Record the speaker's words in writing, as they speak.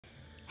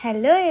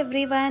Hello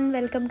everyone,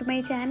 welcome to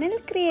my channel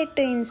Create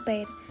to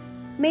Inspire.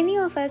 Many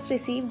of us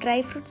receive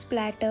dry fruits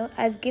platter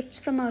as gifts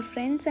from our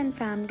friends and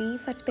family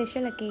for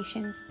special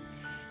occasions.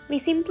 We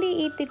simply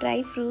eat the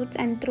dry fruits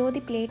and throw the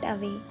plate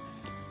away.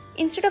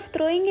 Instead of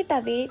throwing it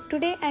away,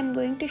 today I am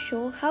going to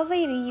show how I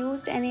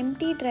reused an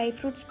empty dry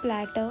fruits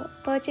platter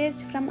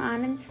purchased from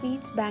Anand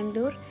Sweets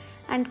Banglore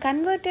and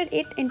converted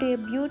it into a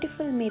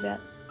beautiful mirror.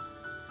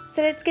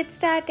 So let's get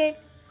started.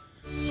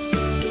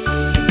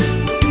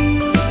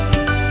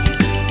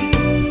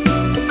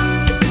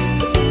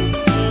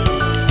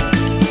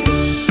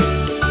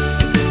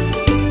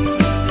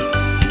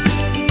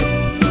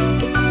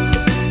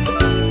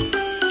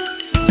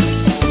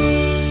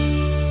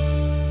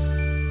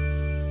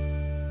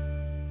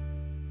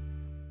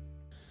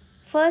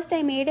 First,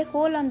 I made a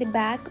hole on the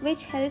back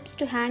which helps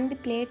to hang the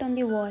plate on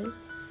the wall.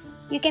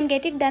 You can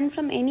get it done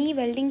from any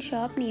welding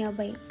shop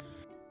nearby.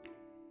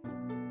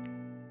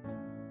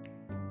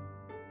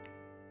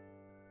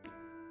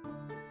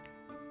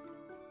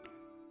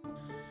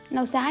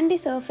 Now sand the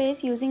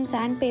surface using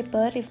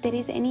sandpaper if there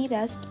is any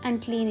rust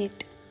and clean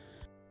it.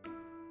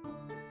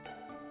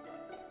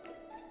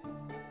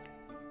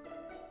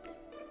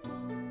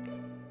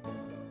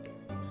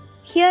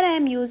 Here I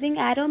am using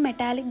Arrow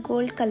metallic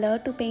gold color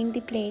to paint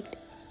the plate.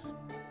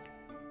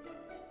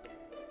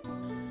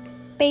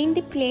 Paint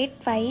the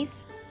plate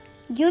twice.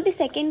 Give the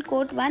second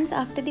coat once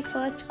after the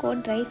first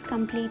coat dries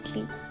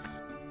completely.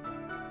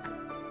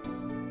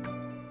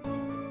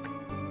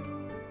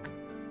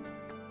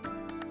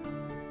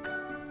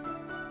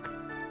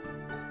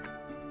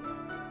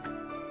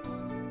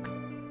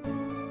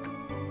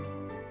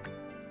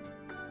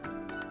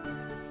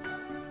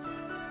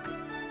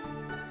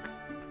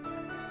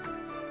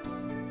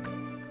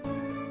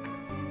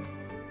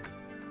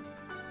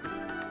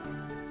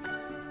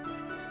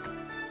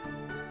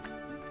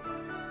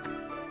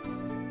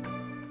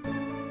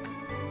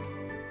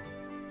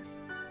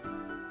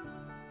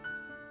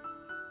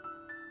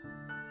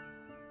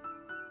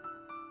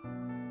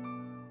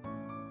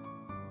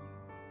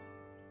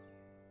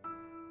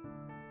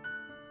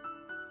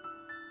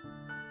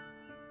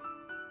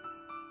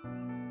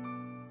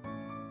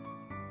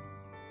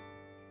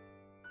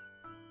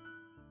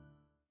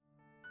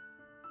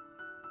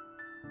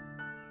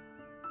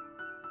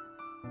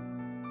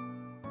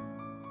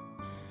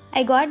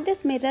 I got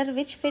this mirror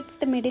which fits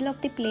the middle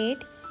of the plate.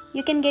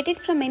 You can get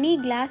it from any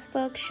glass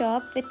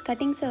workshop with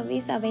cutting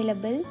service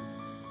available.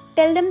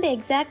 Tell them the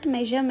exact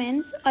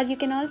measurements, or you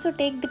can also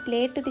take the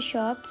plate to the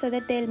shop so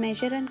that they'll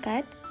measure and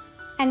cut.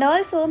 And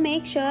also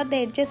make sure the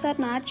edges are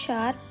not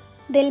sharp.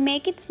 They'll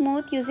make it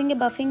smooth using a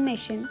buffing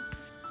machine.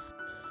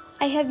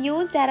 I have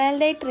used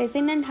Araldite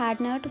resin and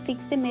hardener to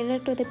fix the mirror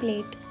to the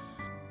plate.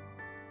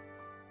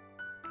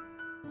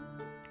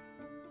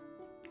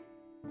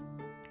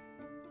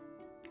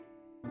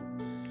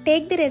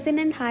 Take the resin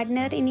and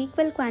hardener in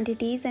equal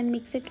quantities and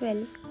mix it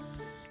well.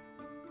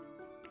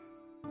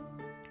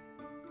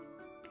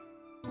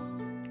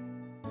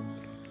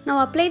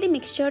 Now apply the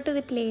mixture to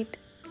the plate.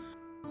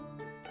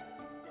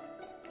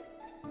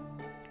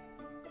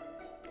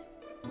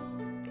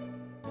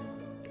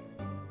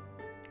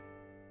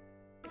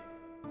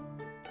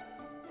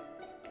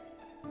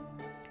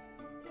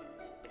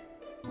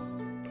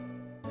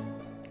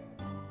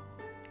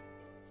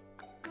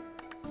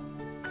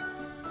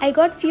 I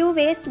got few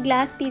waste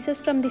glass pieces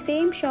from the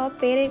same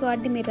shop where I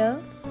got the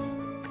mirror.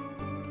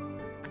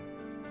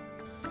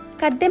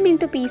 Cut them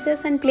into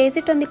pieces and place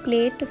it on the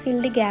plate to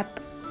fill the gap.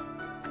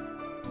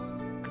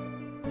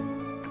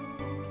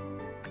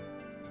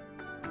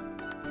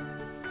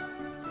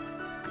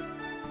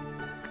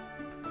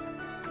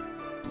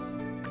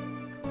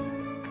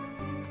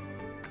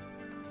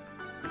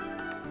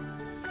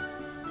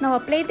 Now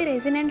apply the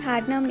resin and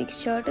hardener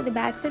mixture to the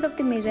backside of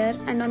the mirror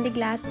and on the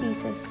glass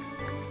pieces.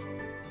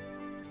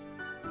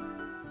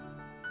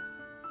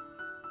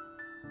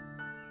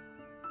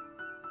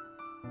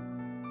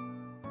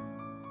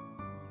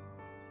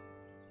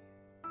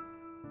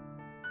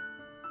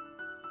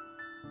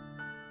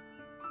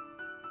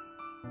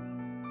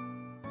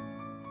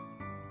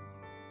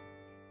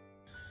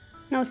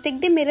 Now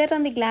stick the mirror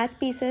on the glass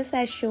pieces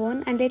as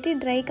shown and let it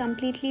dry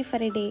completely for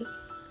a day.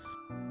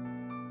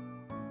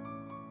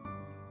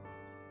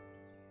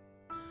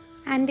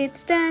 And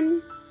it's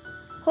done.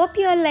 Hope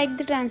you all liked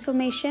the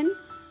transformation.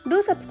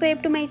 Do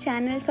subscribe to my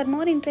channel for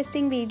more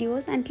interesting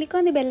videos and click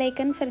on the bell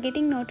icon for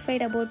getting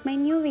notified about my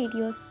new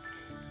videos.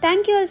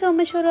 Thank you all so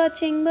much for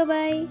watching. Bye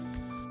bye.